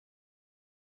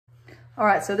All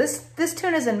right, so this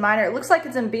tune is in minor. It looks like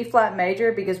it's in B flat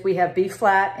major because we have B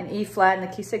flat and E flat in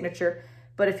the key signature.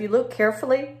 But if you look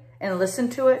carefully and listen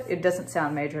to it, it doesn't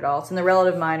sound major at all. It's in the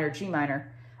relative minor, G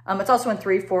minor. It's also in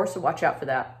 3/4, so watch out for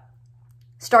that.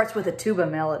 Starts with a tuba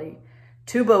melody.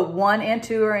 Tuba 1 and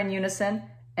 2 are in unison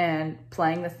and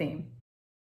playing the theme.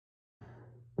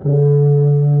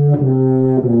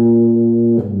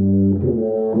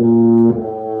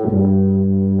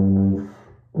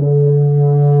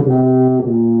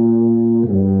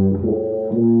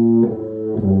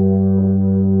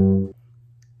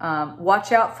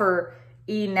 Watch out for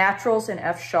E naturals and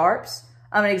F sharps.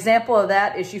 An example of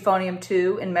that is euphonium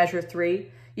 2 in measure 3.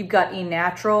 You've got E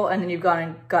natural, and then you've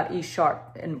got E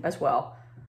sharp as well.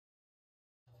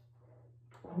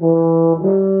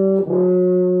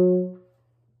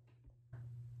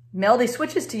 Melody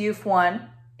switches to Euph 1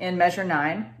 in measure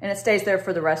 9, and it stays there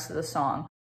for the rest of the song.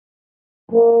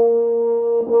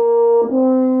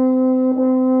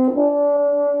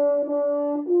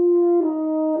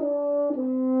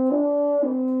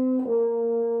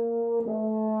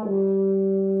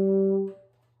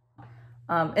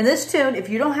 In this tune, if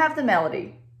you don't have the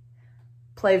melody,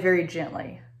 play very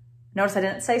gently. Notice I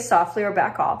didn't say softly or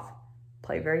back off.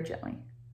 Play very gently.